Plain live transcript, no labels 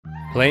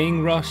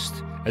Playing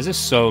Rust as a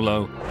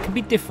solo can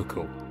be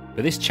difficult,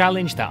 but this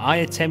challenge that I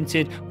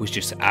attempted was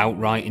just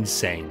outright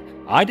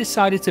insane. I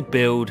decided to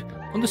build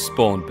on the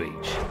spawn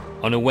beach.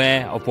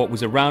 Unaware of what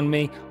was around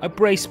me, I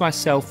braced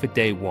myself for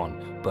day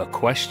one, but a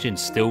question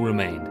still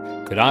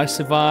remained. Could I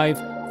survive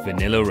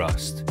vanilla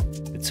Rust?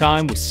 The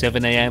time was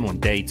 7 AM on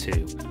day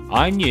 2.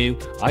 I knew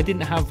I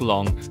didn't have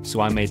long,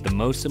 so I made the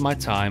most of my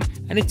time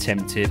and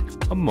attempted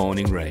a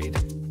morning raid.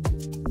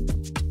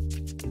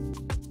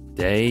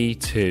 Day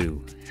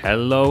 2.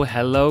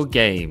 Hello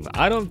game.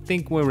 I don't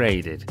think we're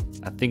raided.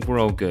 I think we're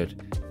all good.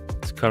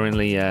 It's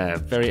currently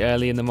very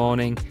early in the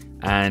morning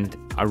and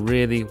I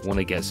really want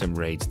to get some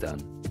raids done.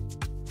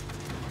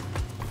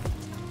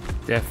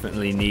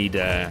 Definitely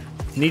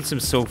need some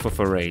sulfur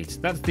for raids.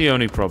 That's the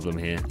only problem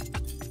here.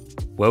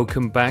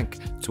 Welcome back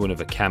to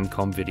another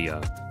Camcom video.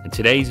 And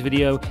today's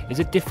video is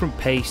a different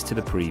pace to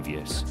the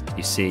previous.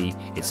 You see,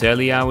 it's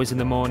early hours in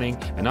the morning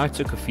and I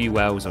took a few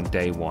hours on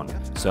day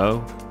 1,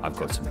 so I've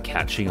got some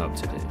catching up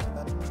to do.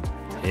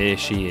 Here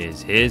she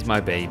is, here's my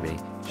baby.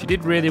 She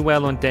did really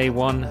well on day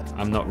 1,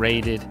 I'm not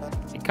raided.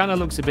 It kind of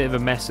looks a bit of a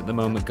mess at the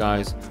moment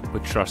guys,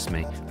 but trust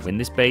me, when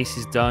this base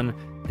is done,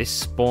 this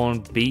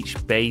spawn beach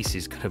base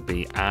is going to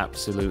be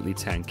absolutely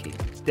tanky.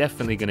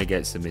 Definitely going to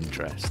get some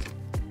interest.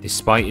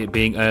 Despite it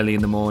being early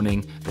in the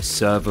morning, the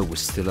server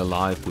was still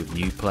alive with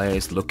new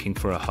players looking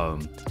for a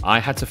home. I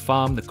had to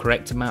farm the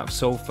correct amount of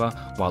sulfur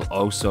while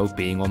also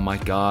being on my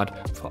guard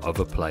for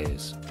other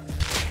players.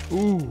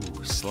 Ooh,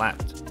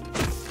 slapped.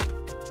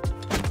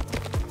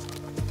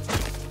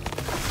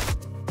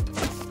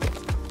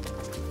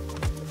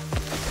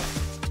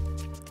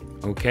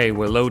 Okay,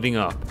 we're loading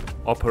up.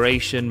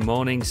 Operation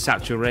Morning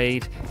Satchel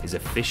Raid is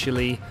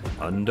officially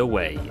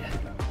underway.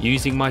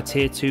 Using my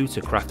tier 2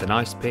 to craft an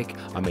ice pick,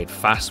 I made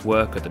fast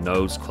work of the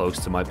nodes close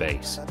to my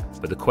base.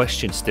 But the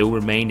question still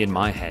remained in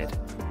my head.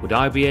 Would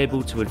I be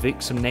able to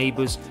evict some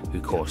neighbours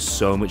who caused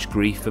so much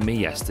grief for me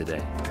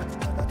yesterday?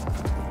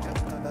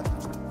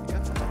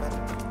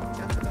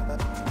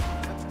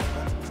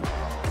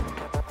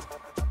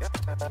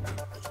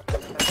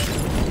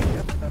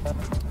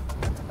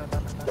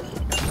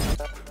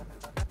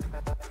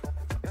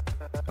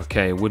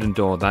 Okay, wooden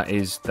door, that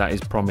is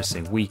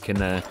promising. We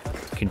can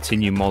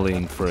continue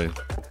mollying through.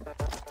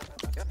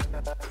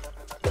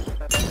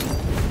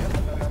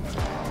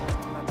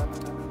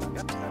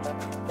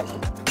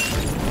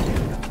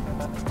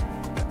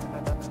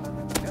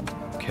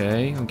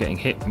 Okay, I'm getting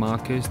hit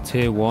markers,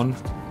 tier 1.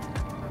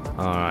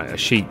 Alright, a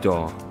sheet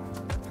door.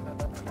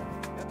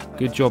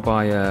 Good job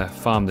I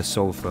farmed the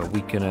sulfur.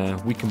 We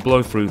can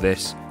blow through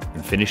this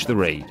and finish the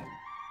raid.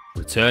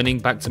 Returning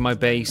back to my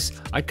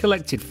base, I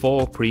collected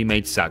 4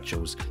 pre-made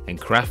satchels and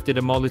crafted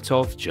a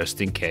Molotov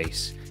just in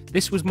case.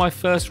 This was my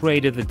first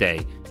raid of the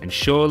day, and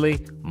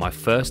surely my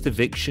first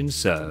eviction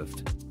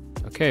served.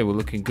 Okay, we're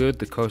looking good,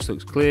 the coast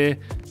looks clear.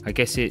 I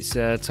guess it's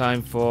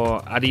time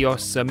for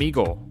adios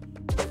amigo.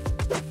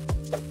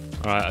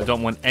 Alright, I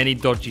don't want any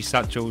dodgy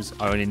satchels,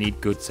 I only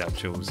need good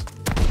satchels.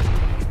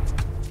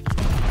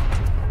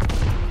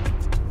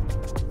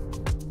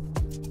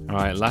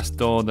 Alright, last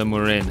door, then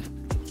we're in.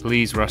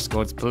 Please,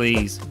 Rascal,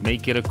 please,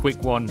 make it a quick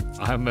one.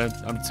 I'm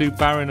too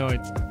paranoid.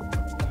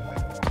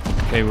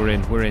 Okay, we're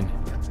in.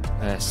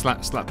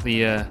 Slap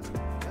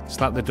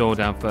the door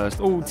down first.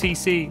 Oh,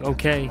 TC,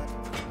 okay.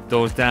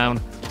 Door's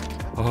down.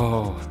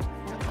 Oh,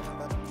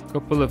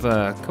 couple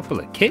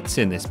of kits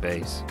in this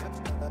base.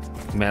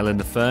 Mel in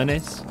the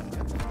furnace.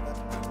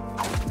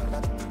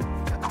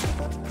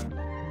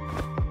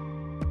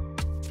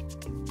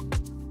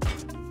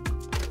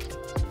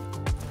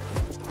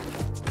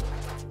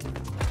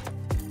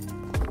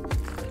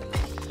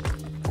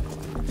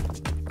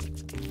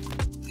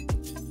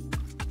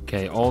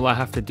 Okay, all I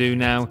have to do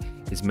now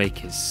is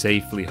make it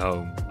safely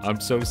home.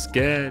 I'm so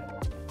scared.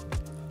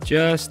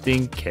 Just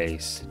in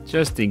case.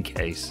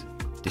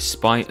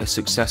 Despite a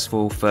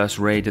successful first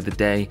raid of the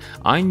day,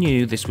 I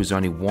knew this was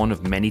only one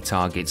of many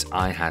targets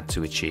I had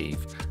to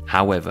achieve.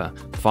 However,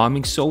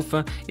 farming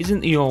sulfur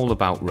isn't all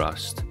about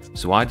rust,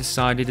 so I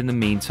decided in the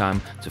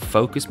meantime to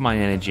focus my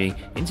energy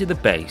into the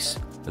base,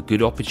 a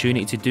good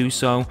opportunity to do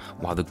so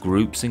while the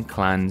groups and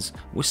clans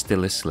were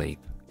still asleep.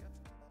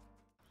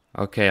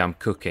 Okay, I'm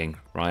cooking,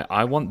 right?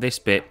 I want this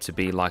bit to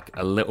be like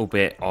a little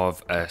bit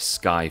of a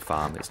sky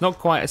farm. It's not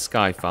quite a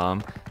sky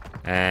farm,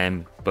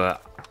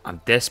 but I'm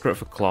desperate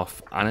for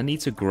cloth and I need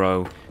to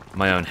grow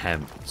my own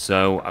hemp.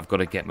 So I've got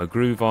to get my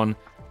groove on.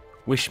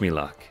 Wish me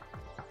luck.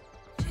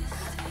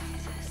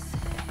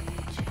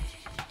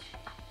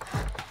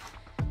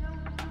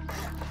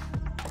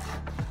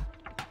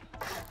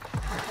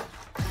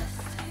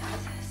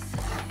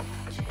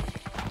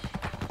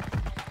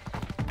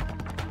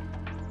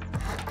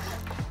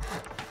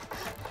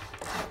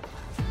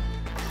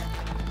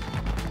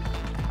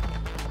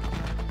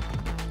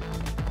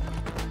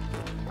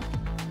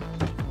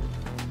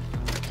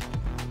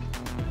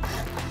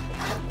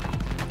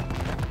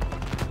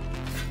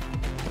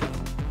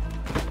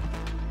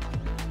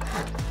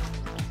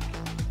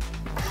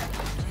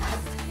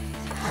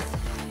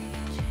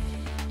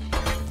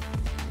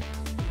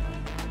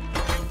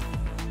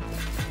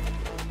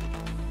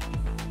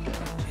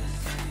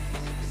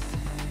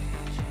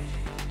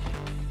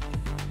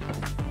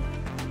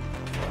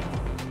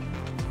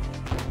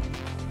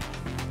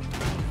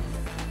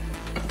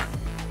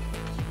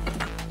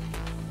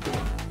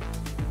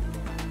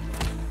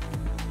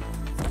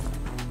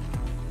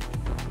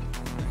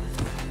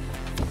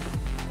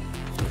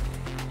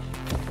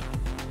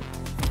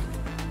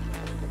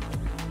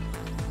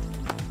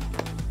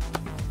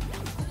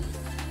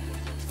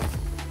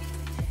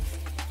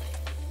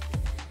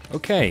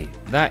 Okay,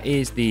 that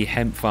is the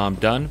hemp farm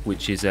done,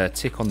 which is a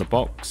tick on the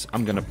box.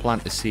 I'm going to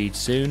plant the seed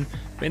soon,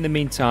 but in the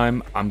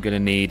meantime, I'm going to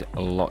need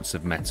lots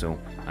of metal.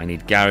 I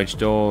need garage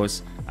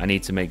doors, I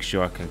need to make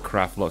sure I can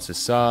craft lots of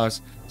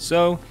saws,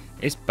 so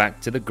it's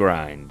back to the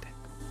grind.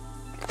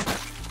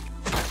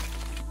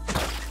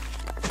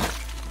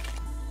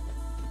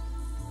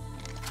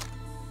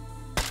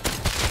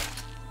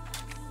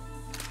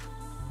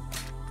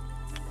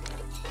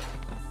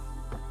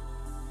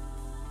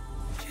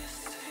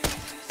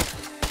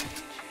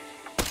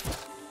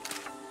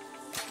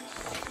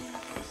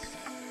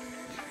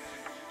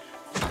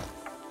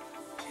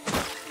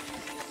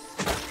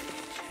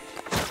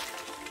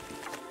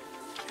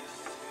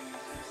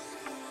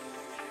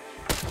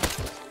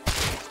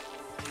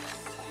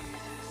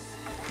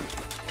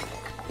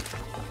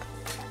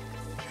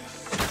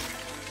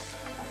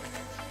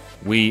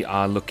 We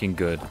are looking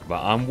good,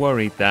 but I'm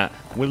worried that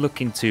we're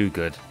looking too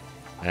good.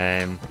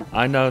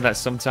 I know that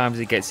sometimes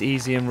it gets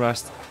easy in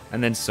Rust,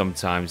 and then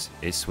sometimes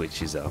it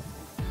switches up.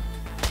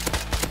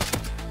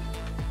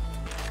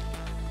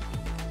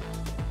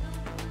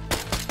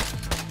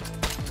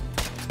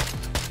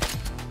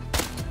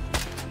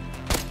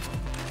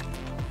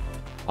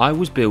 I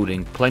was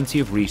building plenty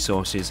of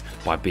resources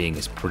by being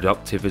as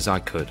productive as I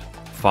could,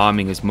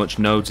 farming as much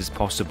nodes as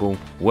possible,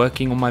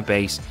 working on my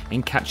base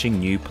and catching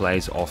new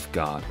players off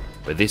guard.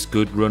 But this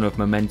good run of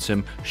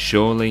momentum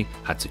surely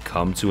had to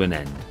come to an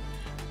end.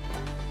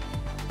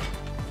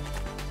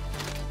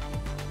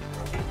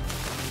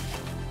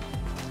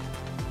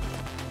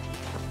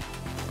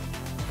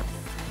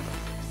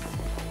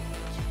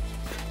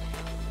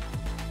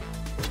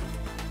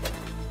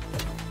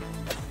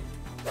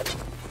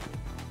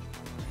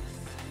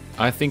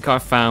 I think I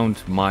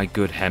found my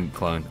good hemp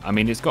clone. I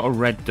mean, it's got a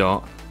red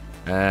dot.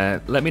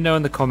 Let me know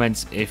in the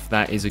comments if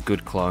that is a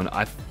good clone.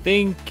 I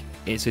think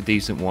it's a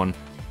decent one,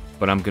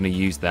 but I'm going to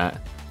use that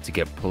to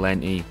get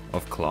plenty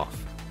of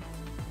cloth.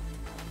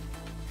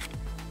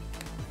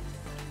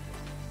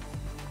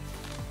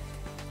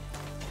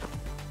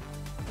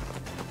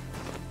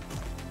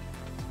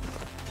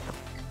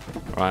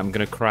 Alright, I'm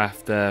going to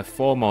craft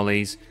 4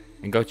 mollies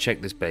and go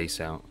check this base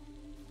out.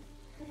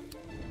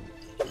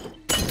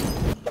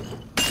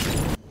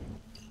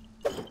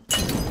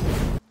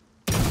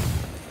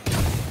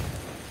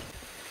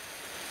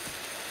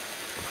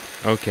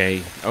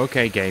 Okay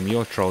game,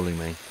 you're trolling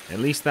me. At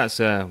least that's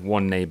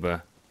one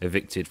neighbor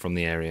evicted from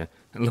the area.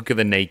 And look at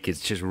the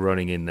nakeds just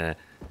running in there.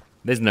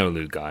 There's no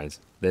loot, guys.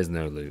 There's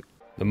no loot.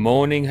 The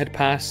morning had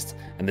passed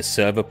and the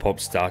server pub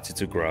started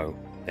to grow.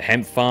 The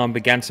hemp farm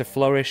began to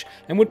flourish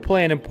and would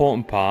play an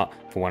important part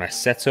for when I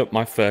set up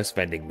my first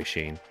vending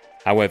machine.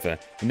 However,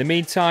 in the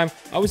meantime,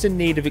 I was in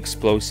need of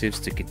explosives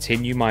to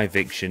continue my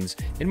evictions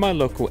in my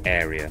local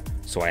area,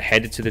 so I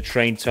headed to the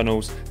train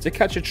tunnels to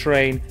catch a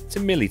train to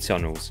Millie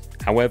tunnels.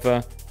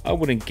 However, I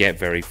wouldn't get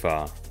very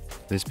far.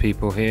 There's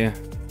people here.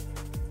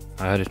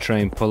 I heard a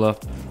train pull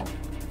up.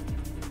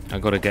 I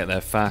gotta get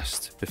there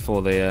fast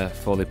before they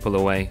pull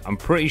away. I'm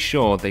pretty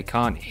sure they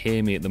can't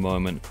hear me at the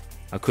moment.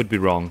 I could be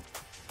wrong.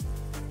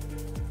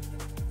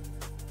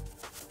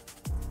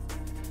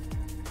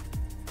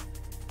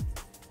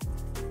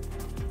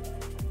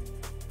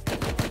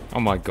 Oh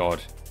my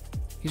god.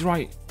 He's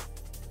right.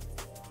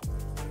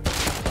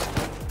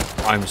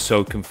 I'm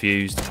so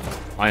confused.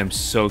 I am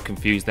so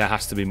confused. There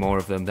has to be more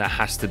of them. There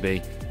has to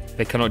be.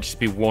 There cannot just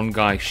be one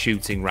guy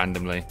shooting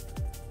randomly.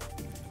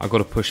 I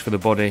gotta push for the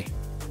body.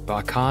 But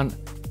I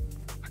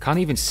can't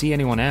even see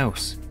anyone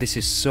else. This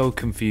is so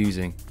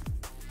confusing.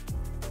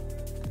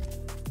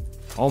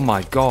 Oh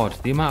my god,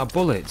 the amount of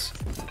bullets.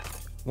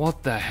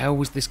 What the hell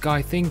was this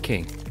guy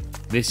thinking?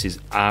 This is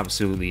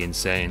absolutely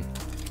insane.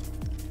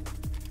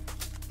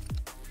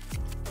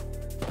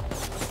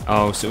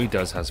 Oh, so he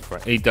does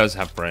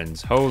have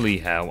friends. Holy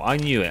hell, I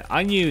knew it.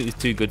 I knew it was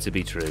too good to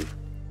be true.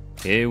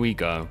 Here we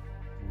go.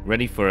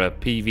 Ready for a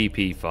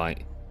PvP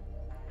fight.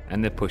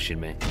 And they're pushing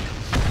me.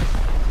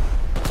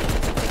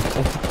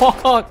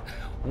 What?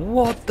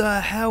 What the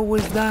hell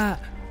was that?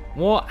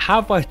 What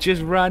have I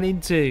just ran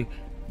into?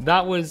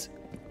 That was...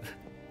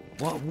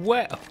 What?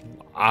 Where?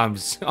 I'm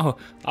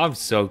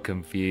so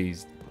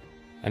confused.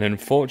 An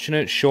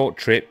unfortunate short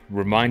trip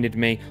reminded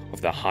me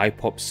of the high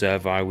pop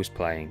server I was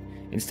playing.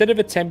 Instead of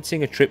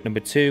attempting a trip number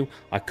 2,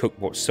 I cooked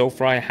what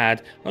sulfur I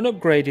had and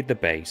upgraded the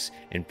base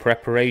in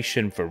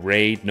preparation for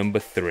raid number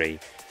 3.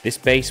 This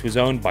base was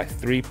owned by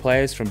 3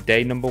 players from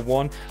day number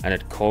 1 and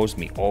had caused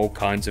me all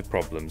kinds of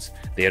problems.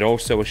 They had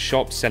also a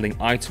shop selling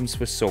items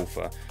for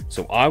sulfur,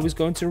 so I was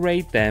going to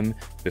raid them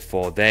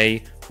before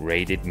they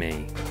raided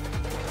me.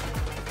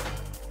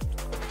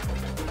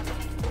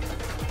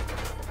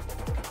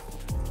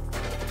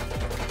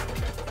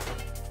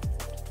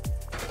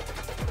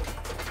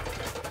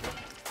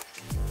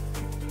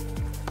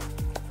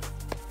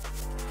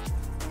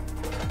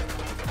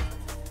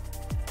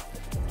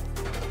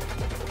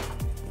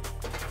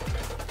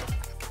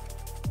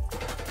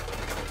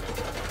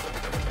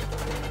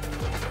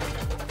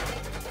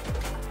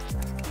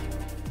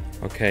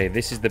 Okay,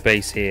 this is the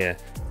base here.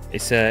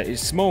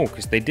 It's small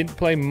because they didn't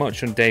play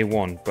much on day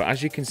one, but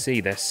as you can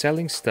see, they're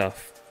selling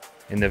stuff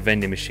in the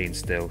vending machine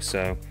still.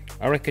 So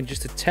I reckon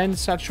just a 10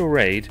 satchel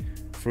raid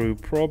through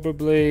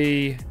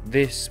probably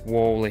this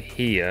wall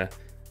here,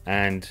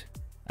 and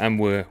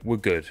we're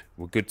good.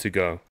 We're good to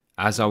go.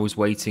 As I was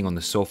waiting on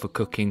the sulfur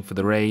cooking for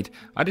the raid,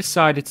 I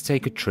decided to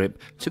take a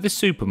trip to the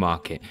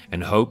supermarket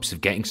in hopes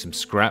of getting some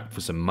scrap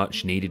for some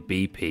much needed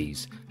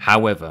BPs.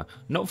 However,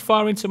 not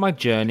far into my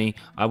journey,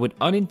 I would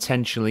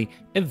unintentionally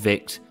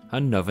evict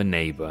another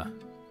neighbour.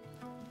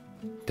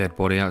 Dead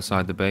body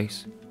outside the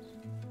base.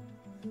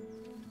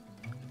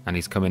 And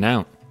he's coming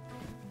out.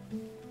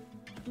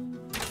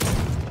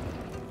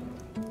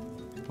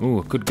 Ooh,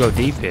 I could go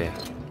deep here.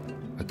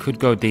 I could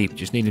go deep,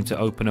 just need him to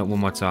open up one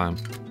more time.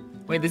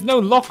 Wait, there's no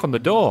lock on the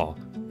door.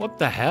 What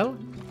the hell?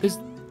 There's...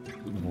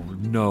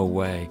 No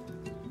way.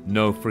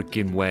 No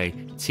freaking way.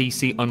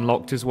 TC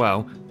unlocked as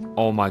well?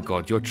 Oh my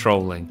god, you're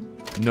trolling.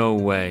 No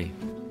way.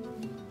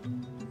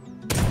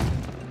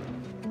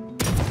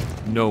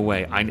 No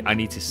way. I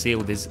need to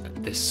seal this.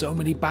 There's so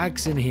many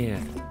bags in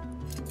here.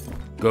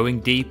 Going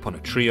deep on a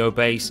trio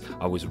base,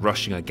 I was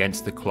rushing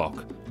against the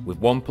clock. With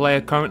one player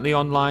currently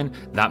online,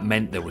 that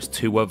meant there was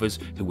 2 others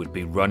who would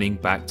be running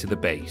back to the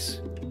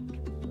base.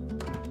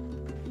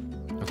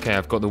 Okay,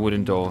 I've got the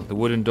wooden door. The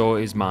wooden door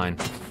is mine.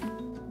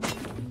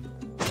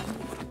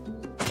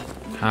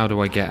 How do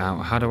I get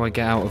out? How do I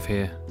get out of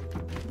here?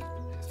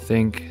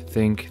 Think.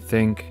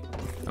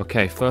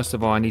 Okay, first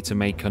of all, I need to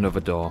make another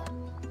door.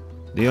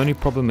 The only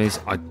problem is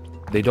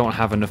they don't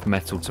have enough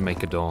metal to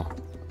make a door.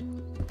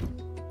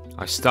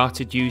 I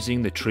started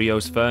using the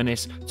trio's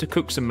furnace to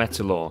cook some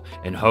metal ore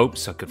in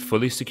hopes I could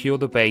fully secure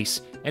the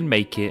base and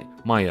make it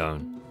my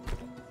own.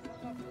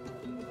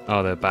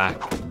 Oh, they're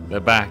back. They're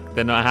back.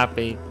 They're not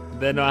happy.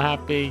 They're not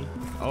happy.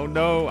 Oh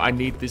no, I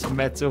need this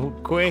metal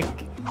quick.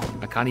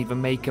 I can't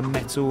even make a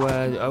metal,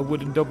 a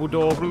wooden double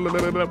door.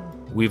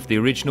 With the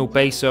original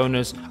base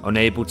owners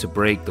unable to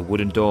break the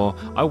wooden door,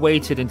 I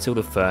waited until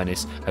the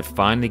furnace had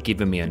finally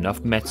given me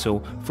enough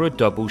metal for a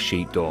double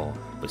sheet door.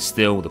 But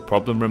still, the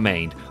problem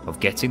remained of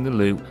getting the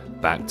loot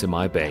back to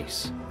my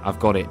base. I've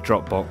got it,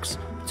 Dropbox.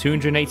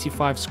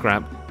 285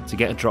 scrap to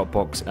get a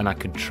Dropbox, and I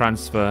can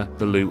transfer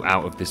the loot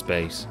out of this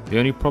base. The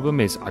only problem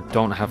is I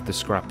don't have the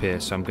scrap here,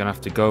 so I'm gonna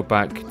have to go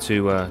back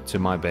to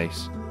my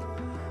base.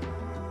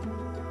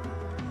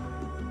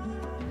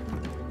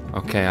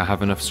 Okay, I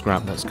have enough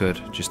scrap, that's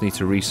good. Just need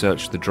to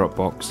research the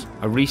Dropbox.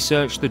 I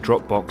researched the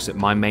Dropbox at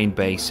my main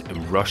base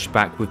and rushed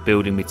back with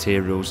building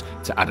materials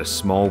to add a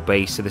small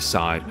base to the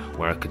side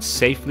where I could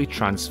safely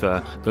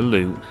transfer the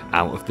loot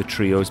out of the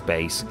trio's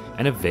base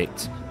and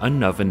evict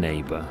another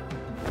neighbour.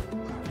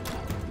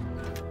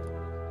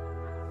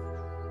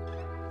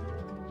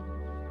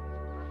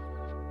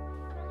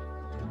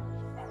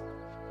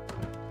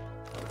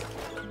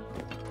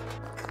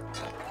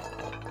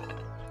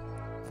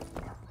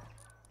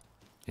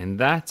 And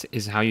that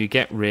is how you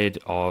get rid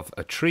of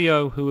a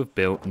trio who have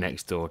built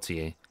next door to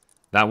you.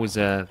 That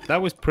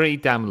was pretty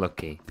damn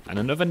lucky. And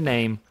another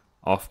name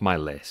off my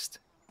list.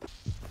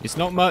 It's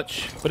not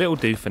much, but it'll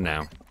do for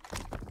now.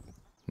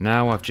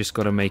 Now I've just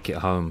got to make it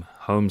home.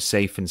 Home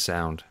safe and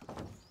sound.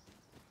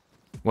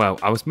 Well,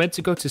 I was meant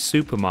to go to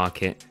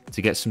supermarket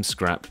to get some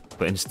scrap,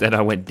 but instead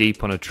I went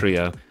deep on a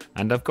trio,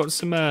 and I've got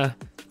some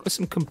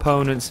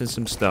components and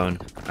some stone.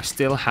 I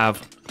still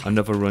have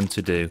another run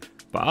to do.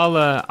 But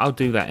I'll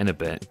do that in a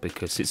bit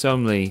because it's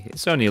only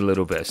a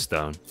little bit of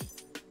stone.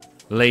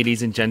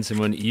 Ladies and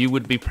gentlemen, you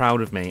would be proud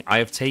of me. I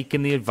have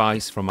taken the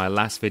advice from my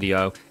last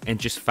video and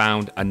just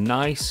found a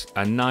nice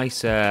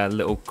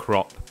little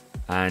crop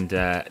and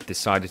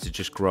decided to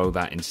just grow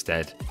that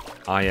instead.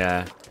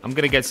 I'm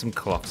gonna get some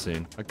cloth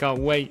soon. I can't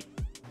wait.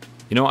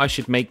 You know what, I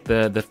should make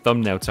the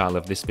thumbnail title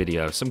of this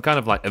video some kind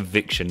of like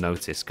eviction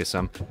notice, because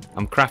I'm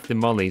crafting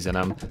mollies and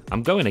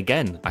I'm going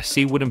again. I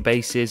see wooden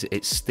bases.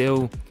 It's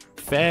still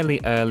fairly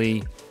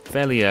early.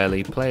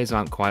 Players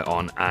aren't quite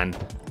on, and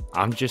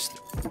I'm just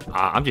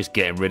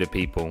getting rid of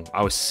people.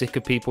 I was sick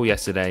of people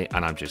yesterday,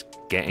 and I'm just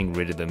getting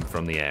rid of them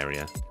from the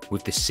area.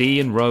 With the sea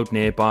and road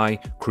nearby,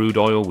 crude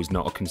oil was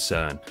not a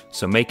concern,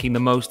 so making the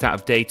most out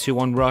of day 2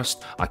 on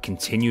Rust, I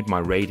continued my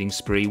raiding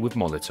spree with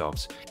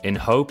Molotovs, in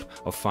hope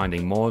of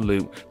finding more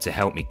loot to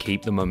help me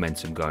keep the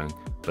momentum going.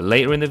 But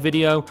later in the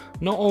video,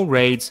 not all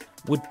raids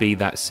would be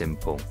that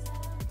simple.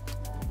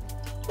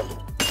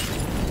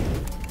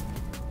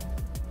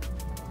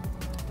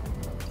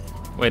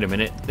 Wait a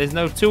minute, there's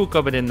no tool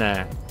cupboard in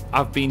there.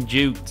 I've been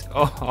duped.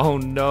 Oh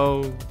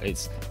no.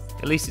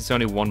 At least it's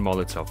only 1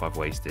 Molotov I've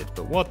wasted,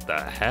 but what the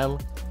hell?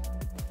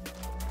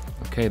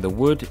 Okay, the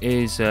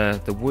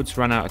wood's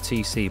run out of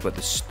TC, but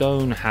the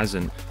stone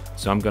hasn't,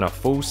 so I'm gonna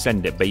full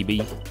send it,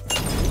 baby.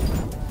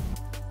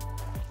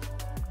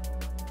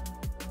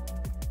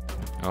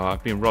 Oh,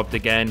 I've been robbed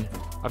again.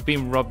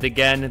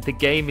 The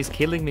game is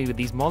killing me with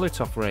these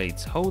Molotov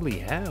raids. Holy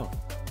hell.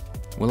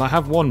 Well, I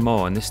have 1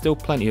 more, and there's still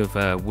plenty of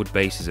wood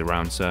bases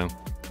around, so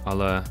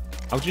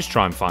I'll just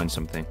try and find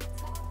something.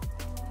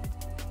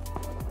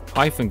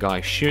 Python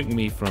guy shooting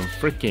me from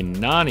freaking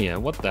Narnia.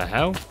 What the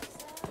hell?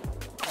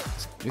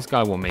 This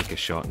guy won't make a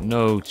shot.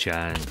 No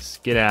chance.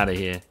 Get out of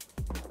here.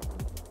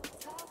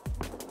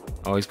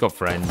 Oh, he's got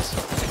friends.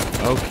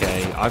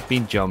 Okay, I've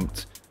been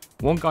jumped.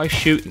 One guy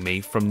shooting me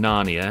from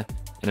Narnia,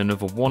 and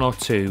another one or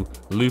two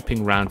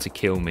looping round to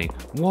kill me.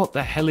 What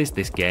the hell is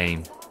this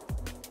game?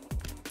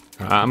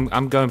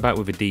 I'm going back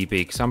with a DB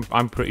because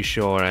I'm pretty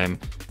sure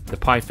the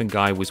Python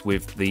guy was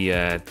with the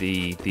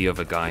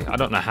other guy. I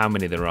don't know how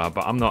many there are,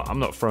 but I'm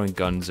not throwing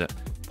guns at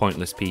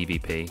pointless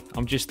PvP.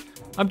 I'm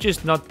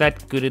just not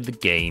that good at the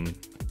game.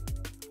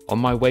 On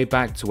my way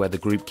back to where the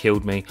group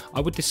killed me, I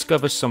would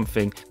discover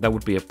something that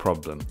would be a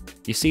problem.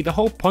 You see, the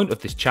whole point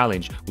of this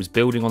challenge was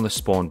building on the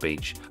spawn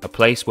beach, a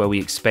place where we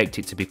expect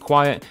it to be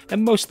quiet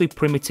and mostly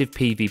primitive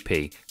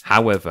PvP.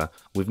 However,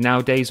 with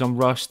nowadays on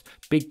Rust,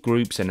 big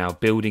groups are now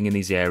building in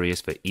these areas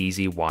for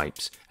easy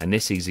wipes, and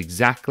this is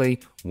exactly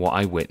what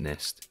I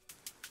witnessed.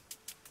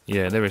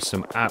 Yeah, there is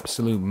some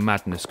absolute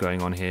madness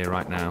going on here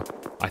right now.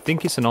 I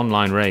think it's an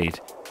online raid,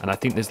 and I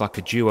think there's like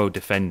a duo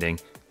defending,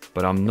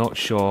 but I'm not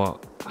sure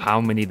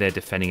how many they're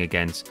defending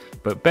against.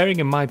 But bearing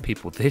in mind,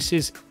 people, this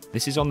is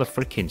on the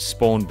freaking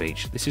spawn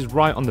beach. This is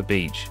right on the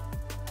beach.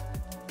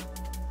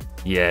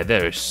 Yeah,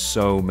 there are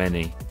so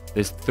many.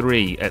 There's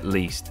 3 at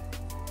least.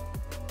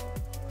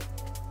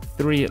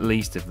 3 at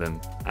least of them,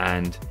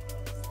 and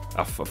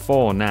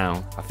 4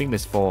 now. I think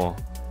there's 4.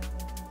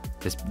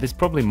 There's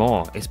probably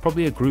more. It's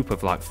probably a group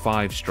of like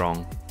 5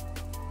 strong.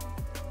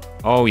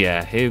 Oh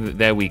yeah,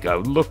 there we go.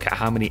 Look at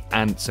how many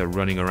ants are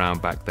running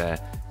around back there.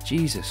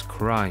 Jesus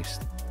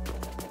Christ.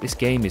 This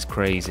game is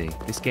crazy.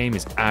 This game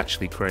is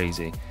actually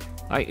crazy.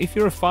 Like, if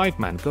you're a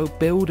 5-man, go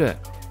build it.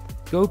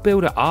 Go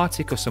build an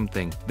Arctic or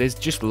something. There's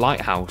just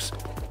lighthouse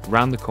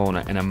round the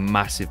corner and a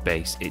massive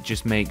base. It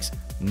just makes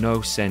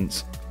no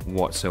sense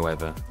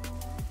whatsoever.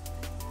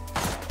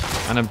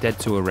 And I'm dead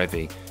to a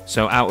Revy.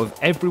 So out of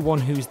everyone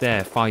who's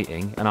there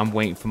fighting, and I'm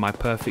waiting for my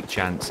perfect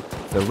chance,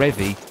 the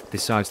Revy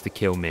decides to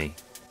kill me.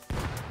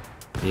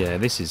 Yeah,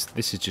 this is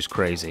just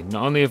crazy.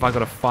 Not only have I got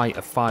to fight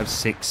a 5,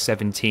 6,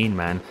 17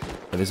 man,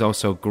 but there's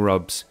also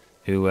grubs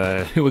who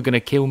are going to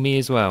kill me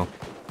as well.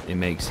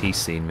 He's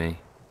seen me.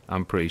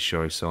 I'm pretty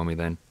sure he saw me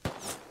then.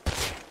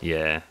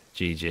 Yeah,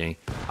 GG.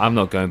 I'm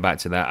not going back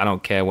to that. I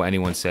don't care what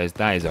anyone says.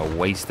 That is a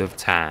waste of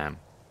time.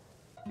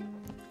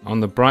 On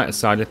the brighter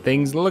side of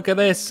things, look at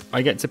this.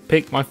 I get to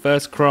pick my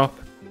first crop.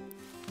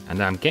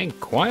 And I'm getting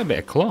quite a bit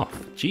of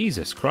cloth.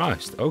 Jesus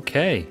Christ.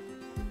 Okay.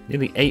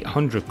 Nearly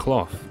 800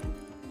 cloth.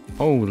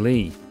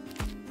 Holy.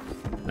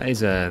 That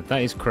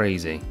is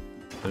crazy.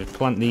 I'll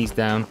plant these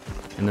down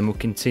and then we'll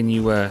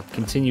continue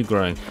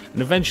growing.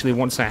 And eventually,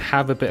 once I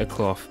have a bit of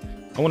cloth,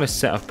 I want to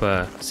set up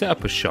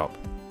a shop.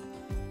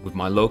 With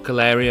my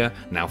local area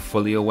now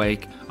fully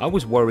awake, I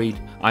was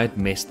worried I had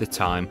missed the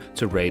time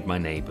to raid my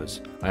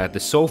neighbours. I had the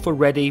sulfur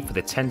ready for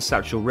the 10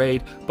 satchel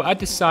raid, but I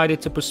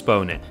decided to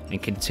postpone it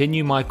and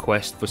continue my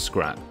quest for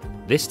scrap.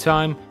 This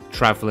time,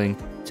 travelling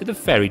to the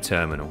ferry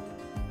terminal.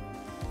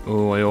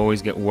 Oh, I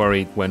always get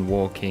worried when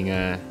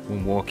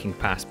walking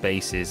past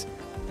bases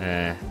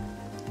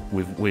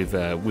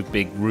with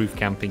big roof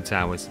camping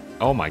towers.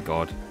 Oh my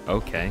god.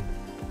 Okay.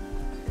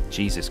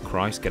 Jesus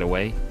Christ, get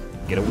away.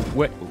 Get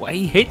away. Wait,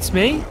 he hits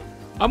me?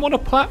 I'm on a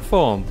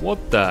platform.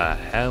 What the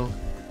hell?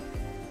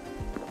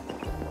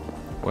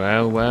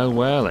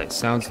 Well, it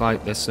sounds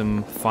like there's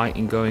some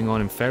fighting going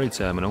on in ferry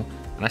terminal.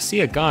 And I see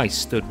a guy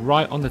stood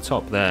right on the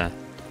top there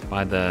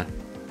by the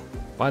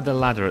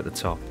ladder at the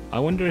top. I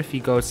wonder if he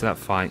goes to that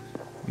fight.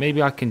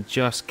 Maybe I can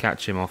just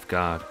catch him off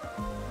guard.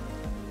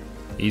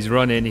 He's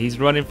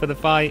running for the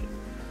fight.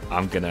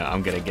 I'm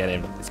gonna get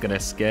him. It's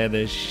gonna scare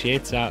the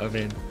shit out of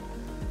him.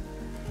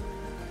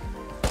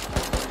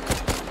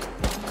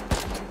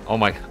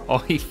 Oh,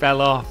 he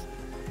fell off.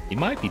 He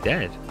might be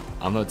dead.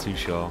 I'm not too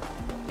sure.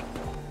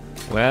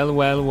 Well.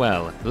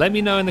 Let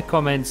me know in the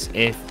comments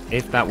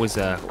if that was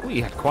a. Oh, he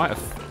had quite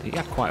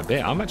a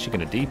bit. I'm actually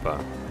gonna depot.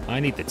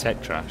 I need the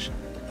tech trash.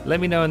 Let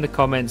me know in the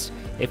comments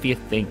if you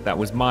think that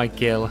was my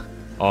kill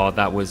or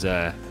that was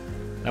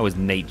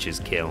nature's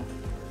kill.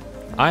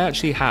 I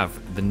actually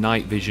have the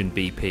night vision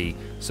BP,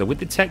 so with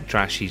the tech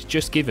trash he's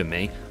just given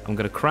me, I'm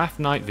gonna craft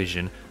night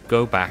vision,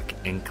 go back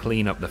and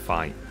clean up the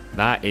fight.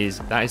 That is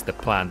the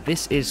plan.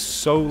 This is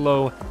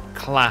solo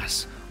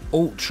class,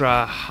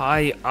 ultra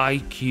high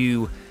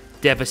IQ,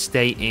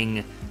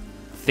 devastating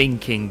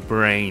thinking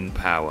brain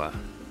power.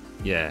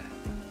 Yeah,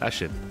 that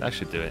should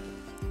do it.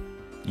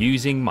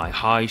 Using my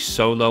high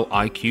solo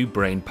IQ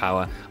brain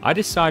power, I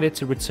decided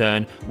to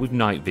return with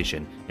night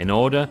vision in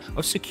order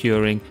of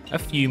securing a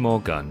few more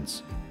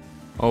guns.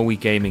 Oh, we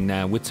gaming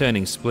now. We're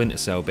turning Splinter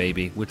Cell,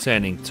 baby. We're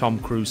turning Tom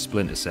Cruise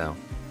Splinter Cell.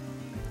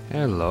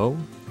 Hello.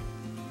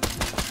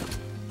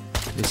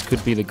 This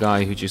could be the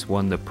guy who just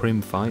won the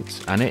prim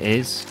fights, and it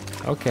is.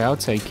 Okay, I'll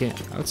take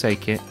it.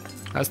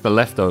 That's the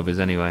leftovers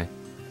anyway.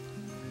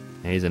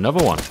 Here's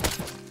another one.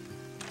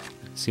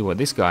 See what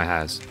this guy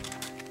has.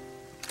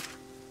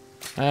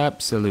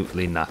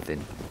 Absolutely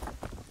nothing.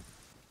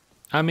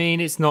 I mean,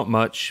 it's not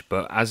much,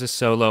 but as a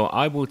solo,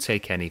 I will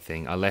take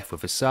anything. I left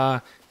with a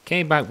SAR,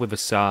 came back with a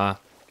SAR,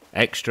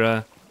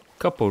 extra,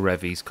 couple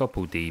revies,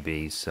 couple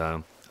DBs,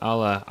 so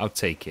I'll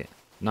take it.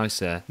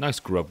 Nice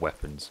grub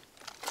weapons.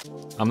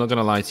 I'm not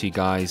gonna lie to you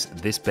guys,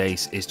 this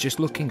base is just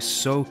looking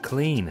so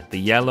clean. The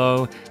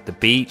yellow, the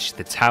beach,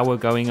 the tower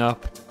going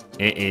up,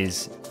 it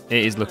is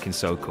looking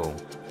so cool.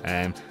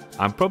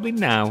 I'm probably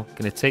now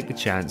gonna take the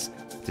chance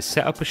to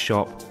set up a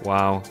shop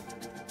while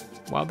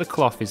the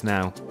cloth is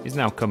now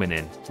coming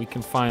in. We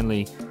can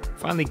finally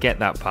get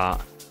that part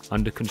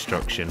under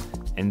construction,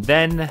 and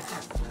then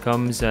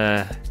comes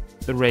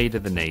the raid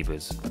of the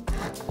neighbors.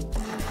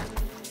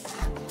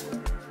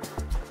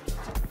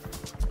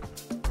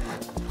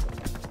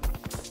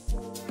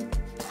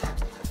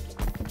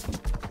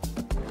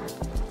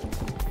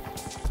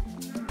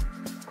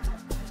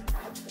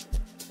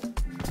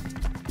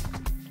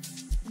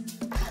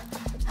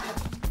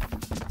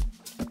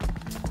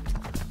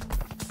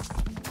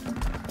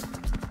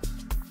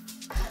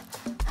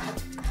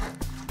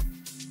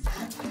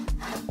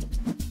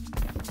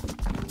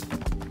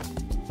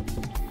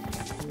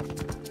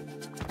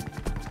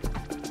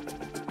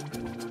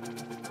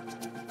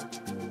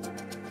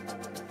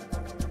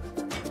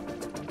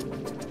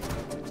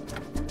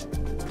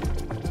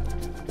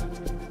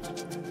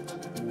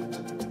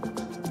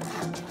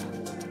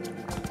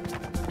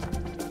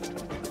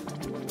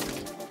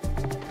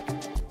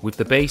 With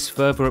the base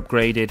further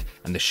upgraded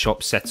and the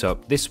shop set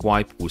up, this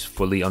wipe was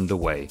fully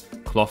underway.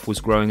 Cloth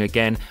was growing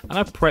again, and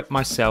I prepped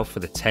myself for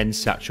the 10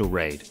 satchel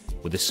raid.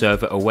 With the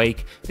server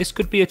awake, this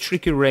could be a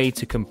tricky raid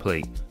to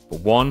complete, but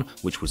one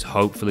which was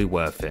hopefully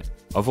worth it.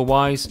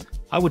 Otherwise,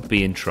 I would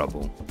be in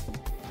trouble.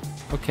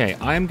 Okay,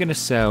 I am going to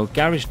sell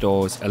garage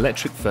doors,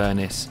 electric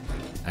furnace,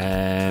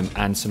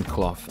 and some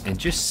cloth, and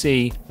just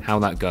see how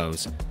that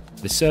goes.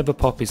 The server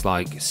pop is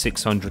like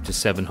 600 to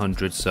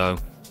 700, so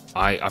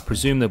I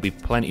presume there'll be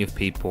plenty of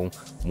people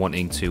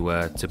wanting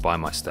to buy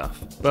my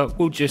stuff. But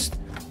we'll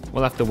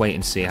have to wait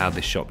and see how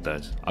this shop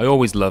does. I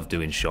always love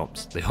doing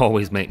shops. They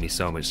always make me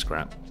so much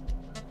scrap.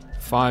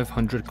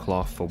 500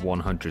 cloth for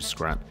 100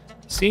 scrap.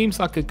 Seems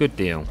like a good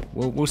deal.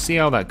 We'll see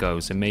how that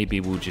goes, and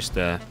maybe we'll just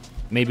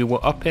maybe we'll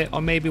up it or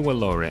maybe we'll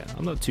lower it.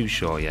 I'm not too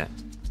sure yet.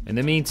 In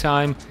the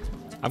meantime,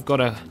 I've got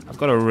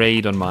a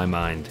raid on my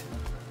mind.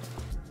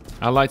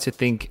 I like to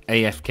think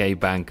AFK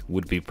Bank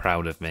would be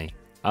proud of me.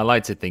 I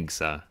like to think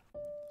so.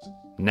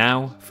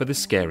 Now for the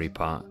scary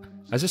part.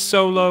 As a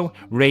solo,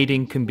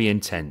 raiding can be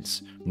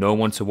intense. No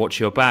one to watch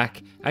your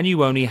back, and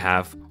you only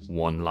have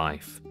one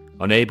life.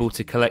 Unable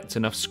to collect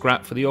enough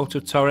scrap for the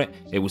auto turret,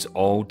 it was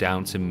all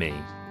down to me.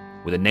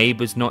 With the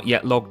neighbours not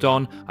yet logged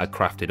on, I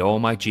crafted all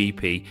my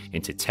GP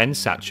into 10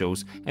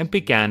 satchels and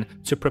began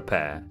to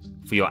prepare.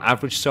 For your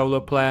average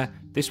solo player,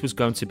 this was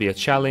going to be a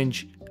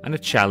challenge, and a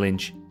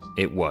challenge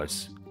it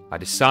was. I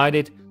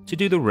decided to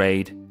do the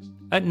raid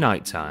at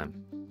night time.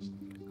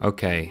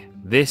 Okay,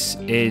 this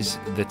is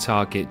the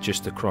target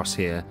just across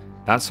here.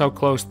 That's how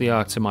close they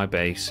are to my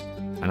base,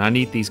 and I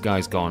need these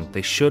guys gone.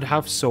 They should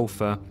have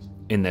sulfur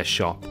in their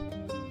shop,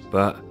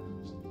 but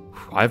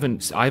I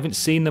haven't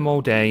seen them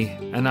all day,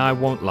 and I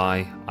won't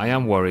lie, I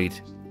am worried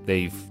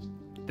they've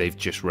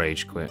just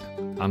rage quit.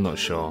 I'm not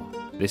sure.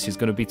 This is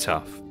going to be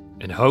tough.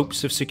 In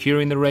hopes of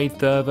securing the raid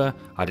further,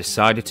 I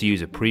decided to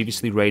use a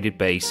previously raided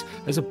base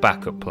as a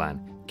backup plan,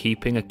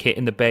 keeping a kit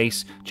in the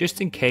base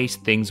just in case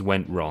things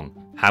went wrong.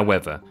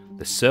 However,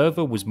 the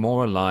server was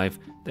more alive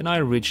than I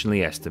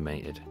originally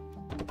estimated.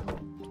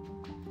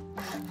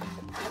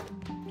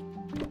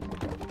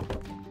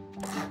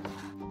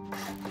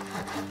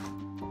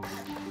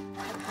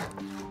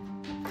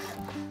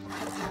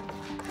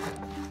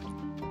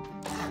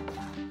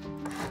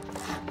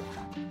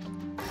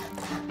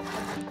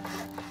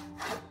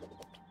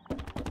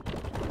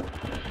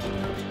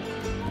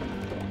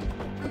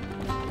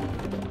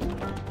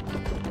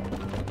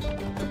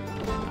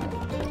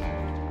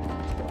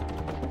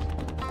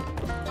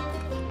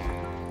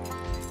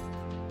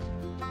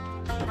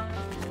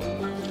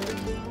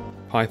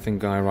 Python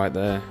guy right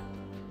there.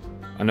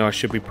 I know I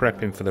should be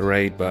prepping for the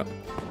raid, but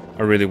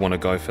I really want to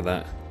go for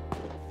that.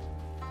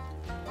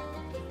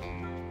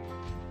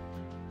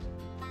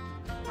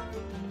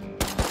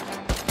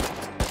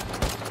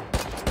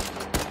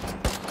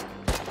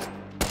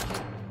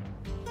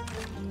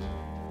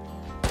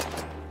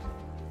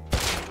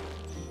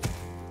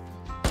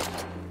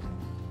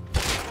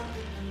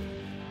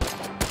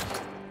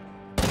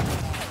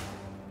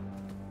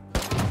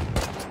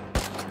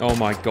 Oh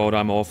my god,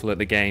 I'm awful at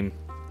the game.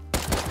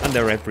 And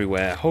they're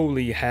everywhere.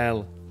 Holy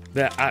hell.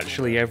 They're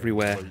actually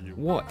everywhere.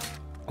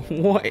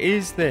 What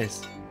is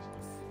this?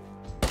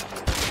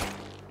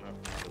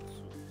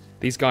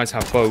 These guys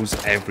have bows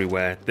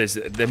everywhere.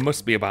 There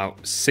must be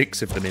about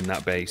 6 of them in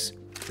that base.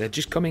 They're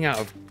just coming out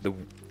of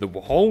the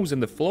holes in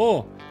the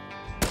floor.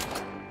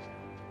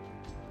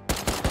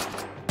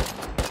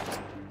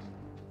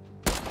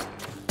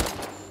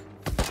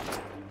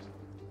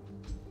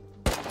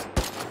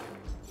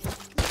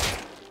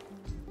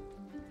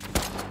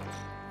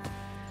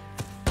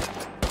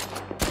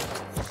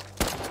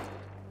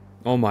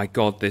 Oh my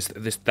god, there's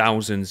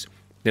thousands.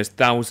 There's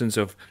thousands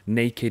of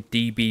naked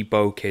DB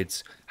bow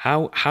kids.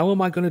 How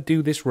am I going to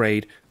do this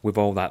raid with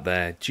all that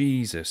there?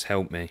 Jesus,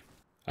 help me.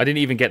 I didn't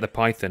even get the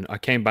python. I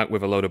came back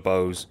with a load of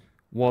bows.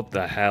 What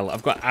the hell?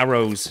 I've got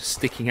arrows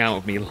sticking out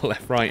of me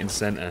left, right, and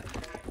center.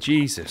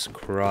 Jesus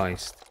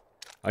Christ.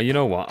 You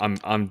know what?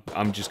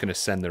 I'm just going to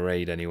send the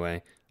raid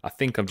anyway. I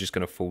think I'm just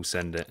going to full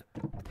send it.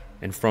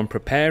 And from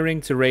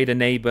preparing to raid a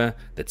neighbor,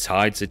 the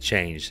tides had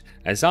changed,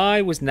 as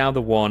I was now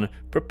the one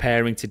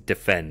preparing to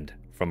defend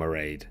from a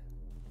raid.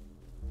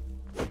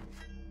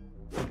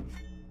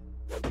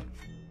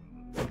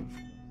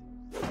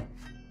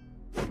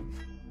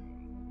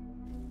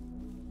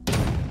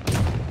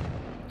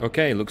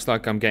 Okay, looks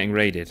like I'm getting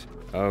raided.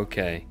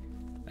 Okay.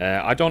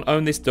 I don't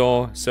own this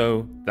door,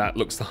 so that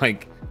looks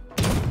like...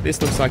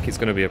 This looks like it's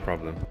going to be a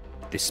problem.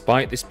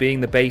 Despite this being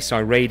the base I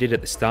raided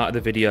at the start of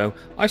the video,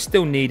 I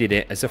still needed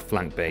it as a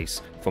flank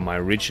base for my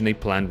originally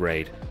planned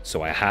raid,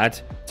 so I had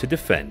to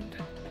defend.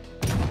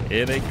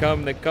 Here they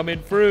come, they're coming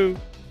through.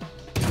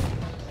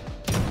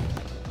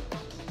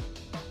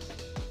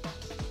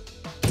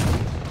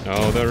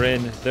 Oh, they're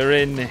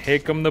in, here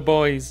come the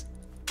boys.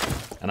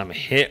 And I'm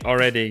hit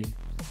already.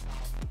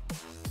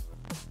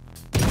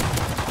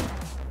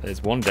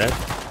 There's one dead.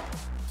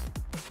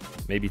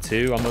 Maybe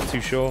two, I'm not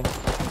too sure.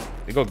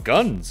 They got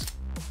guns.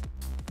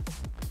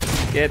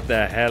 Get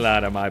the hell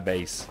out of my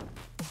base.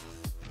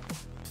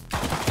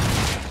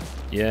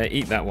 Yeah,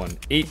 eat that one.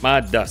 Eat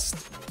my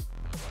dust.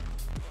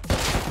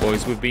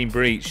 Boys, we've been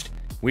breached.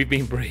 We've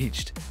been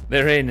breached.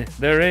 They're in.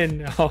 They're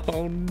in.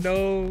 Oh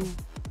no.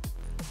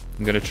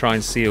 I'm gonna try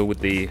and seal with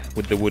the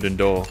wooden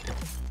door.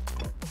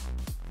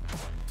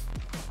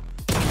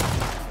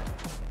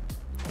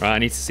 Right, I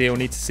need to seal,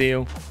 need to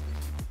seal.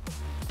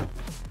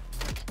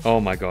 Oh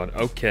my god,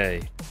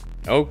 okay.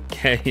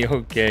 Okay,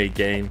 okay,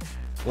 game.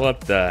 What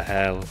the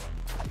hell?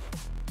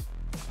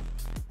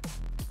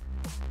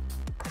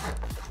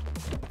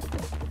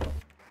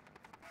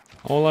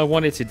 All I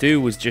wanted to do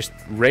was just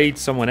raid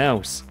someone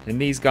else, and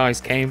these guys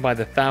came by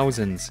the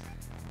thousands.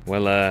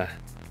 Well,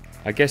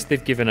 I guess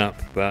they've given up,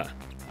 but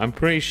I'm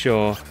pretty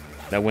sure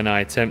that when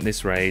I attempt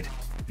this raid,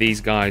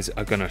 these guys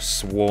are gonna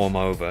swarm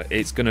over.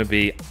 It's gonna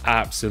be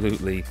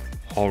absolutely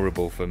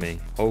horrible for me.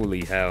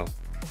 Holy hell.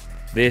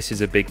 This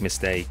is a big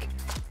mistake.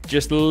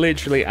 Just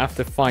literally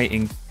after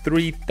fighting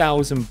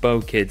 3,000 bow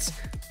kids,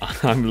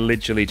 I'm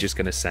literally just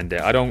gonna send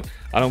it. I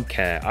don't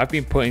care. I've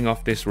been putting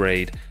off this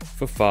raid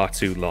for far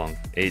too long.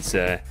 It's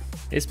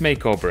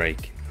make or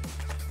break.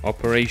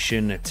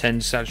 Operation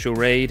 10 Satchel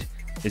Raid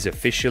is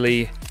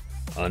officially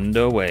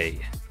underway.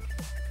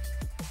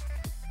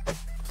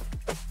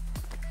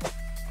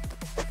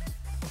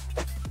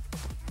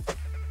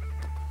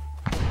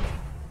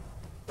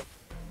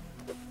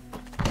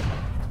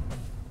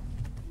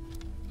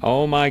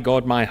 Oh my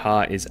god, my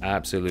heart is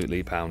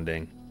absolutely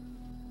pounding.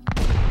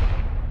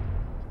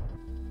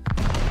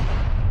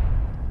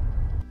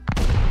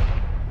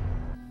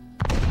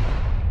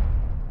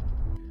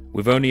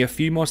 With only a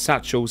few more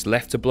satchels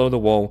left to blow the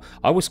wall,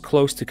 I was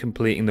close to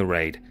completing the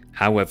raid.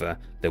 However,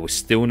 there was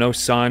still no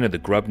sign of the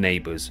grub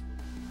neighbors.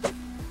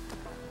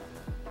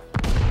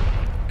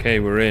 Okay,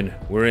 we're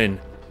in.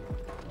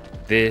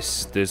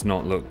 This does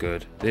not look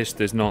good. This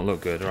does not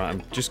look good. Alright,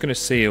 I'm just gonna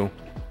seal.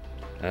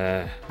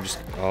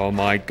 Oh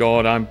my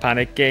god, I'm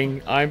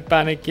panicking. I'm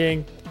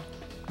panicking.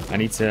 I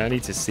need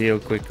to seal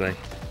quickly.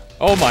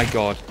 Oh my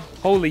god.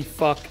 Holy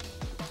fuck.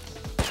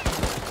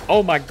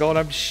 Oh my god,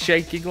 I'm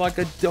shaking like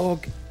a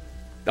dog.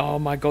 Oh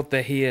my god,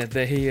 they're here.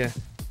 They're here.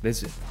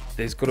 There's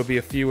got to be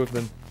a few of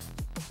them.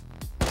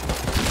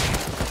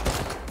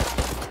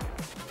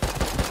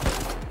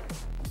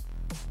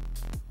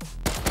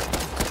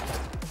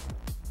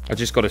 I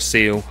just got to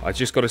seal. I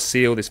just got to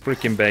seal this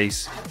freaking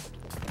base.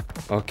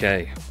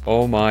 Okay.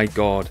 Oh my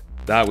god.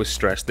 That was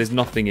stress. There's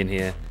nothing in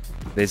here.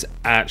 There's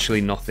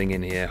actually nothing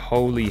in here.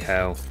 Holy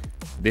hell.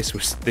 This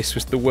was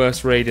the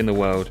worst raid in the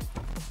world.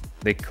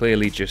 They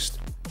clearly just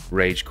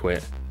rage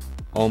quit.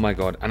 Oh my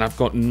god. And I've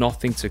got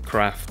nothing to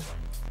craft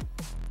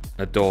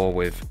a door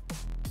with.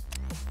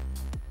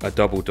 A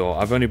double door.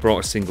 I've only brought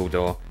a single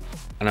door.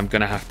 And I'm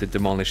going to have to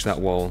demolish that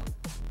wall.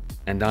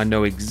 And I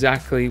know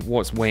exactly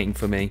what's waiting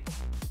for me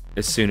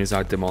as soon as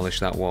I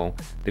demolish that wall.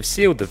 They've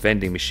sealed the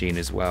vending machine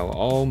as well.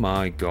 Oh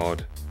my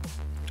god.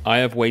 I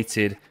have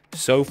waited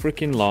so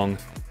freaking long.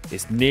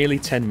 It's nearly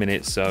 10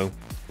 minutes, so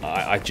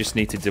I just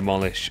need to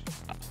demolish.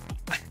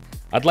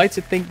 I'd like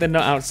to think they're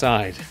not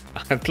outside.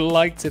 I'd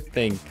like to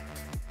think.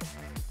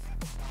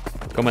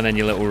 Come on then,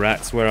 you little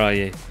rats. Where are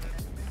you?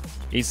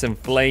 Eat some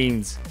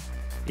flames.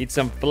 Eat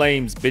some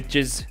flames,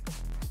 bitches.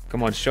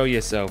 Come on, show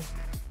yourself.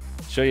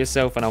 Show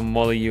yourself and I'll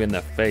maul you in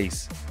the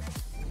face.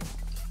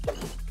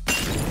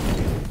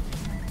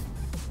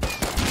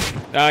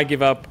 I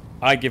give up.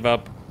 I give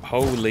up.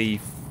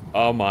 Holy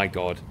oh my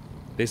god.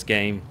 This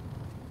game.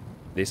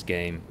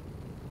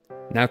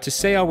 Now, to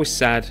say I was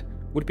sad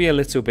would be a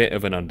little bit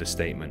of an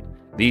understatement.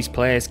 These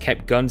players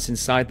kept guns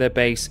inside their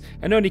base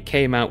and only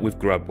came out with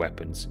grub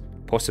weapons.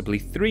 Possibly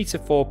 3 to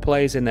 4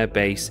 players in their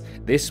base.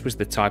 This was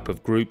the type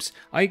of groups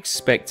I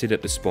expected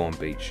at the spawn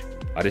beach.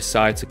 I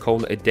decide to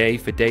call it a day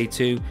for day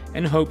 2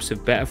 in hopes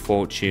of better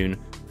fortune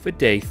for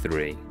day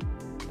 3.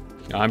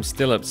 I'm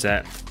still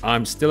upset.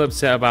 I'm still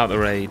upset about the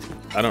raid.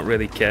 I don't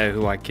really care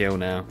who I kill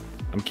now.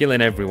 I'm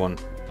killing everyone.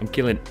 I'm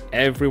killing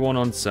everyone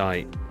on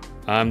sight.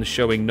 I'm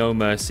showing no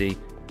mercy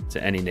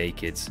to any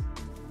nakeds.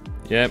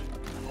 Yep,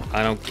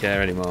 I don't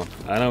care anymore.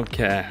 I don't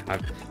care.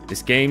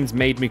 This game's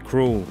made me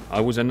cruel. I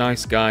was a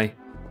nice guy.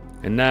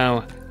 And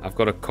now I've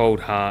got a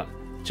cold heart,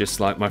 just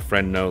like my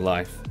friend No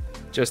Life.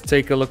 Just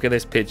take a look at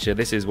this picture.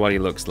 This is what he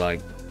looks like.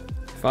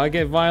 If I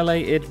get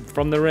violated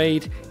from the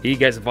raid, he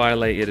gets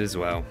violated as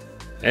well.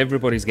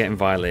 Everybody's getting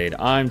violated.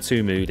 I'm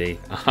too moody.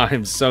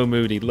 I'm so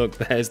moody. Look,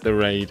 there's the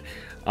raid.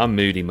 I'm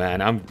moody, man.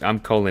 I'm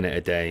calling it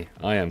a day.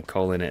 I am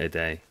calling it a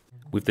day.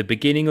 With the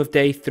beginning of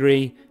day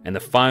 3 and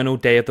the final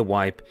day of the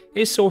wipe,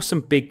 it saw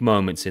some big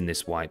moments in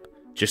this wipe.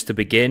 Just to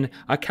begin,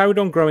 I carried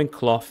on growing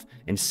cloth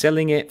and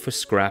selling it for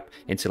scrap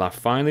until I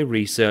finally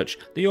researched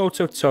the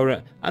auto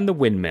turret and the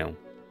windmill.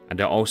 And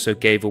I also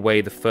gave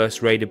away the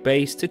first raided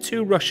base to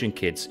 2 Russian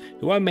kids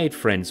who I made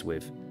friends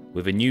with.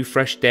 With a new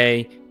fresh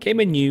day came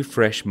a new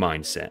fresh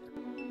mindset.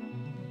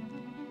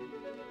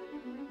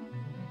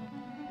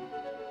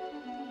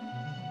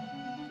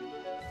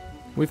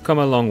 We've come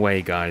a long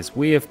way, guys.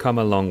 We have come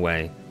a long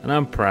way, and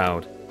I'm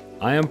proud.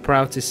 I am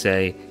proud to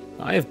say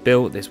I have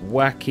built this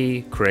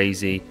wacky,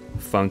 crazy,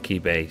 funky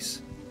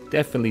base.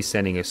 Definitely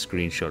sending a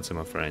screenshot to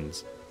my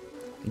friends.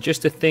 And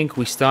just to think,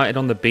 we started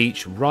on the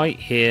beach right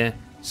here,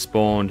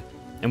 spawned,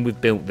 and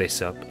we've built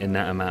this up in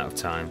that amount of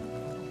time.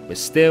 But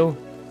still,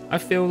 I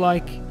feel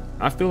like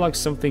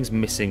something's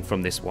missing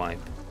from this wipe.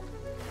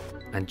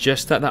 And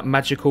just at that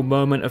magical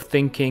moment of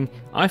thinking,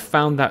 I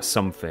found that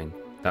something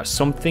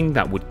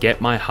that would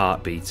get my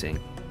heart beating.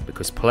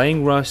 Because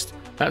playing Rust,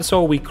 that's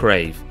all we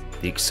crave.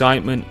 The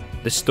excitement,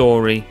 the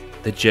story,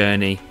 the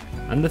journey,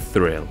 and the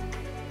thrill.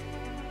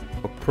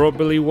 You're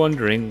probably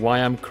wondering why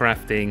I'm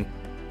crafting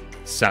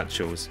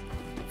satchels.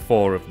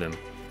 4 of them,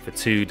 for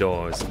 2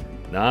 doors.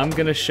 Now I'm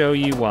gonna show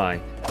you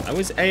why. I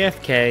was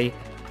AFK,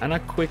 and I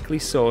quickly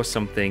saw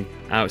something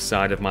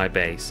outside of my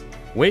base,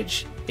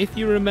 which, if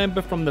you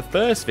remember from the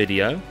first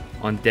video,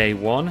 on day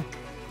 1,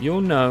 you'll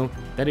know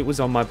that it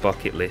was on my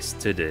bucket list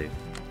to do.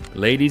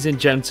 Ladies and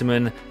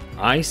gentlemen,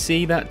 I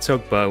see that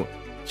tugboat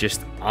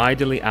just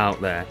idly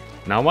out there.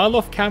 Now while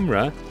off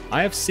camera,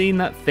 I have seen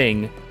that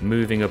thing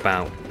moving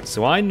about,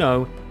 so I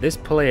know there's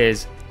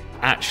players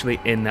actually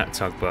in that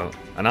tugboat,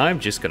 and I'm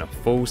just gonna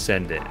full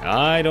send it.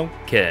 I don't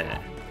care.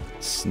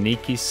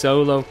 Sneaky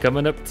solo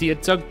coming up to your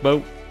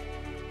tugboat.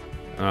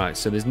 Alright,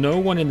 so there's no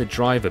one in the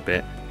driver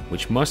bit,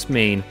 which must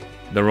mean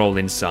they're all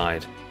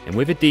inside. And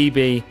with a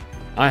DB,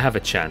 I have a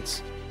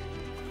chance.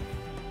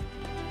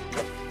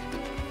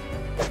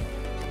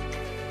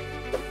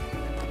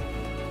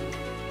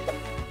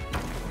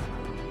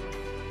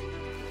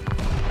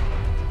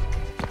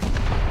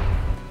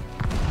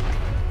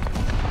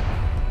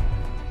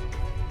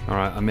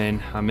 Alright,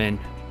 I'm in.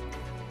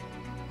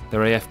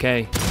 They're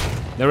AFK.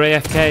 They're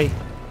AFK.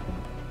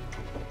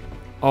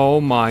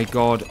 Oh my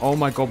god,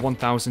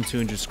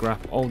 1,200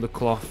 scrap. All the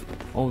cloth,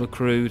 all the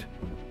crude.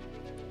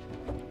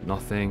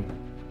 Nothing.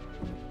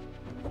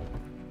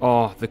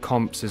 Oh, the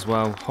comps as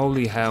well.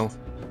 Holy hell.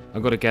 I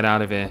gotta get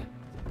out of here.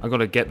 I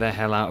gotta get the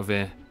hell out of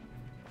here.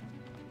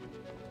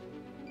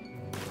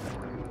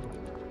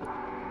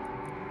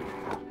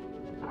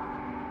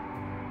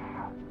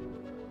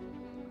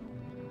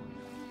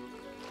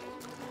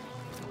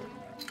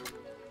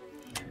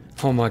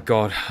 Oh my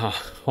god.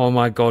 Oh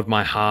my god,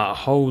 my heart.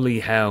 Holy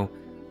hell.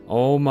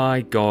 Oh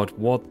my god,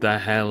 what the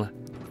hell?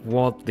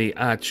 What the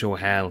actual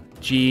hell?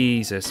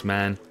 Jesus,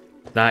 man.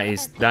 That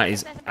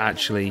is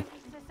actually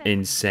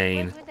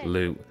insane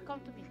loot.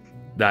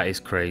 That is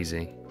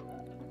crazy.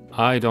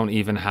 I don't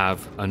even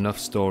have enough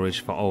storage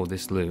for all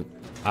this loot.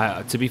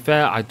 To be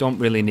fair, I don't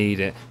really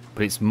need it,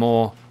 but it's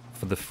more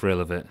for the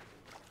thrill of it.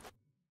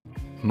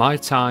 My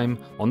time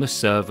on the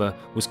server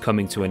was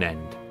coming to an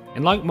end.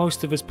 And like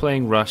most of us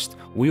playing Rust,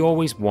 we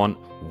always want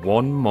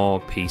one more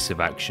piece of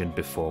action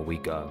before we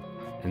go.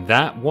 And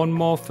that one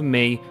more for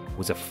me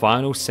was a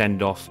final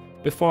send-off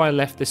before I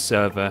left the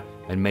server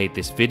and made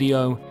this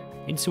video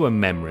into a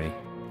memory.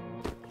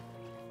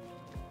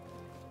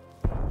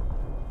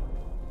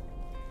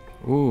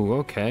 Ooh,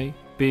 okay.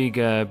 Big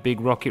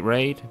rocket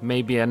raid.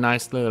 Maybe a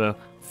nice little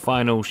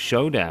final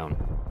showdown.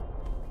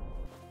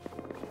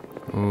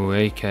 Ooh,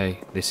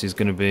 AK. This is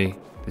gonna be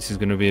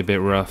a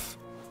bit rough.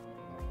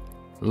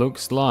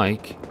 Looks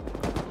like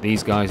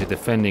these guys are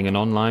defending an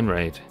online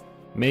raid.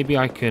 Maybe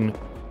I can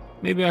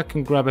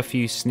grab a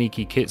few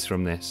sneaky kits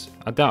from this.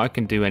 I doubt I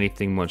can do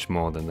anything much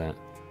more than that.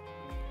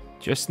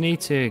 Just need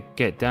to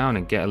get down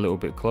and get a little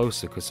bit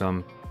closer because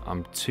I'm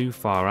too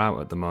far out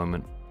at the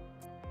moment.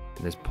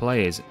 There's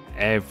players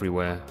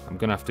everywhere. I'm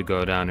gonna have to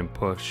go down and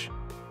push.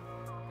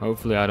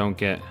 Hopefully I don't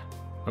get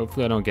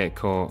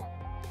caught.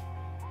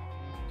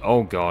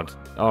 Oh god.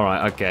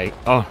 Alright, okay.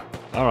 Oh,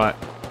 alright.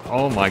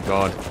 Oh my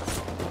god.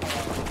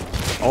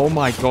 Oh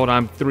my god,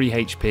 I'm 3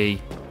 HP.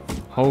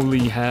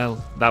 Holy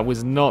hell. That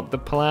was not the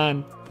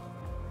plan.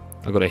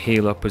 I've got to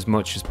heal up as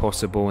much as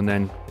possible and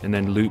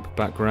then loop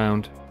back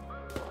round.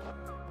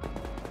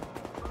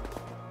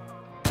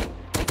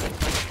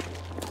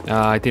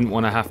 I didn't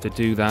want to have to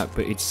do that,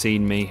 but it'd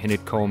seen me and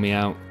it'd call me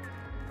out.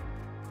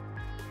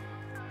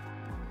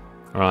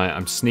 Alright,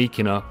 I'm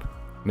sneaking up.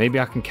 Maybe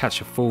I can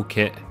catch a full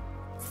kit.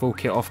 Full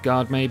kit off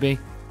guard, maybe?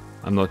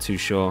 I'm not too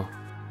sure.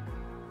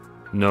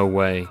 No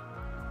way.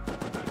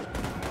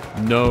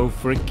 No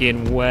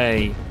freaking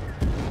way.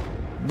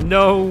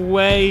 No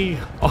way.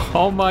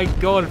 Oh my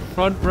god,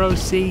 front row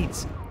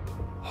seats.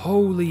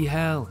 Holy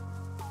hell.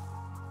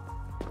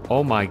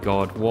 Oh my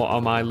god, what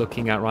am I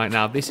looking at right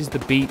now? This is the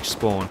beach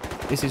spawn.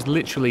 This is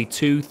literally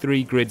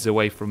 2-3 grids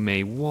away from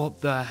me. What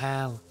the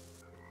hell?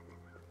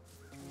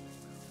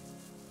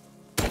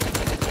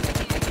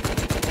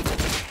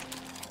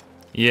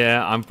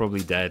 Yeah, I'm probably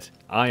dead.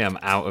 I am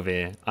out of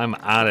here. I'm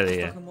out of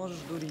here.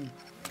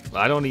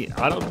 I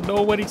don't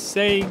know what he's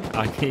saying.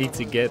 I need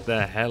to get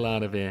the hell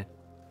out of here.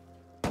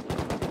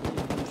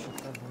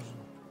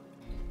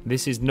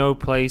 This is no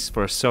place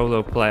for a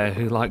solo player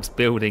who likes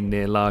building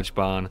near large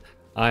barn.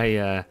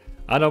 I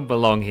don't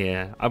belong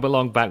here. I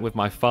belong back with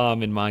my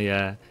farm and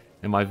my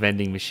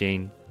vending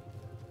machine.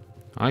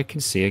 I can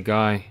see a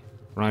guy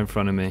right in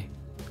front of me.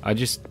 I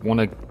just want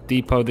to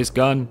depot this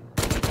gun.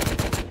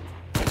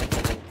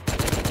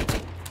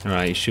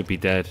 Alright, he should be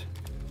dead.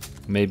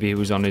 Maybe he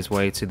was on his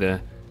way to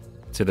the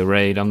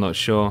raid, I'm not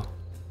sure.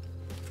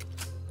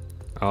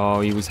 Oh,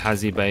 he was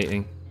hazy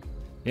baiting.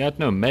 He had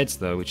no meds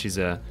though, which is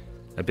a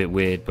bit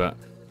weird, but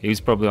he was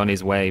probably on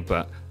his way,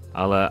 but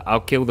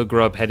I'll kill the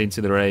grub, head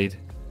into the raid.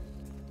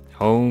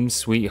 Home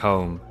sweet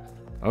home.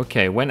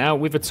 Okay, went out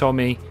with a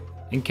Tommy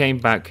and came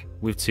back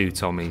with 2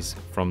 Tommies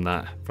from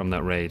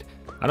that raid.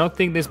 I don't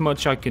think there's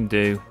much I can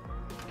do,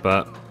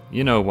 but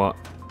you know what?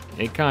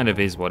 It kind of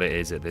is what it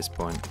is at this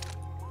point.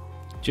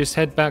 Just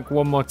head back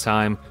one more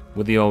time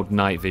with the old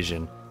night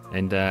vision,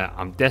 and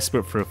I'm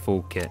desperate for a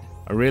full kit.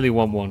 I really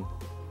want one.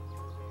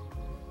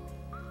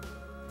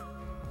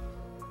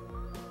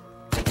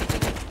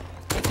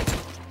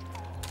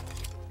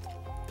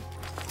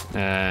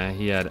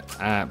 He had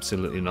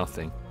absolutely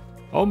nothing.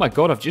 Oh my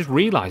god, I've just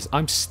realized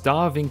I'm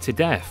starving to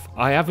death.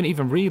 I haven't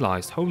even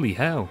realized. Holy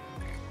hell.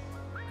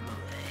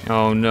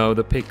 Oh no,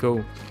 the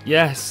pickle.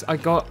 Yes, I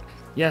got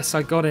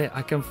it.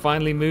 I can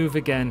finally move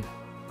again.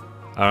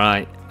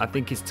 Alright, I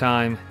think it's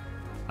time.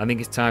 I think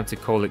it's time to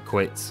call it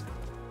quits.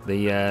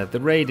 The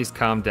raid is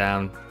calmed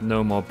down.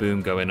 No more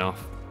boom going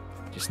off.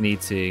 Just need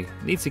to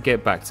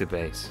get back to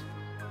base.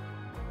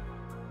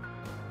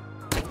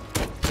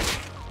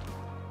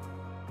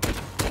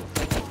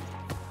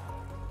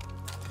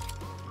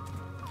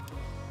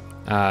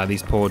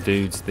 These poor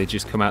dudes, they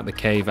just come out the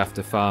cave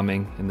after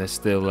farming and they're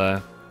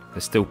still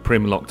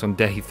prim locked on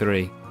day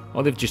 3.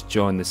 Or they've just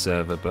joined the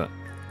server, but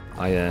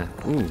I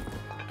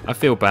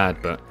feel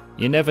bad, but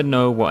you never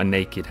know what a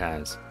naked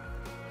has.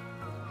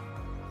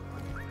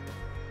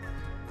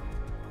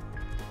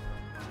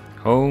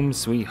 Home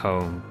sweet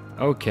home.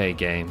 Okay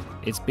game,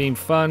 it's been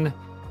fun,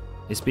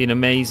 it's been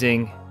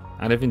amazing,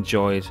 and I've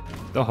enjoyed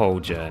the whole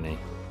journey.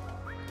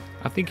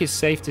 I think it's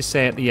safe to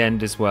say at the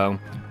end as well,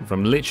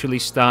 from literally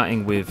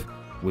starting with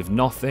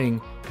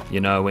nothing, you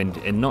know,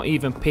 and not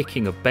even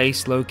picking a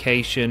base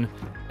location,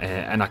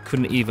 and I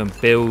couldn't even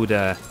build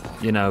a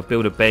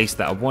base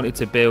that I wanted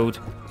to build.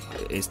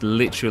 It's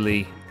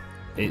literally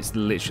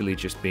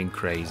just been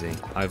crazy.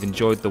 I've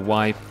enjoyed the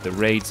wipe. The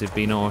raids have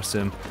been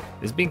awesome.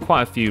 There's been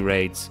quite a few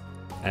raids,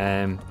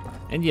 and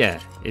yeah,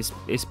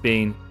 it's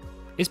been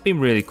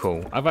really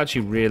cool. I've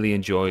actually really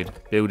enjoyed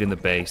building the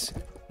base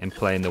and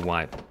playing the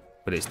wipe.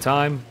 But it's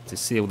time to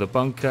seal the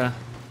bunker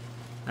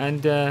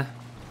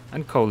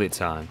and call it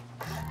time.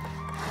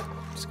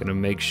 Just gonna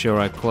make sure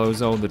I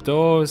close all the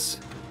doors,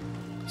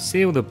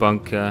 seal the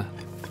bunker,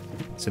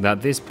 so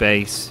that this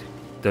base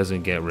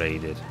doesn't get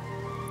raided.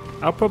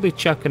 I'll probably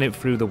chuck on it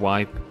through the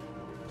wipe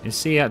and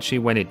see actually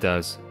when it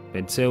does. But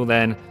until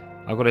then,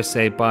 I've got to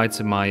say bye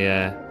to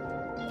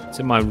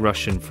my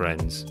Russian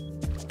friends.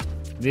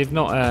 They've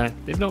not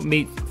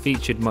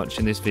featured much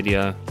in this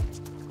video,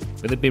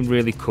 but they've been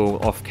really cool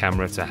off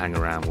camera to hang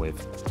around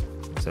with.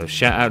 So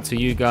shout out to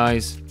you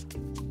guys,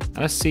 and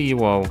I'll see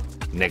you all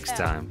next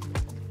time.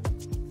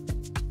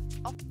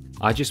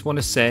 I just want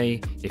to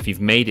say, if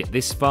you've made it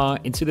this far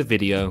into the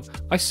video,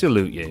 I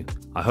salute you.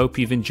 I hope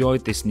you've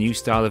enjoyed this new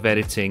style of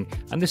editing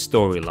and the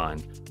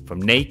storyline,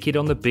 from naked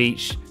on the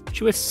beach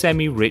to a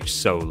semi-rich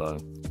solo,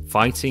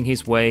 fighting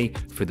his way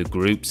through the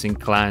groups and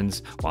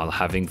clans while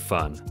having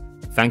fun.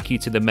 Thank you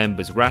to the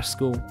members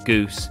Rascal,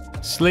 Goose,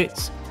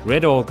 Sliitz,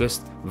 Red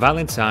August,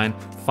 Valentine,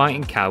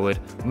 Fighting Coward,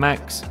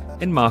 Max,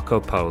 and Marco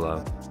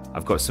Polo.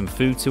 I've got some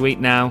food to eat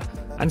now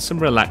and some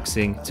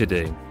relaxing to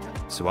do.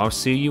 So I'll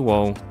see you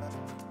all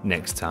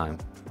next time.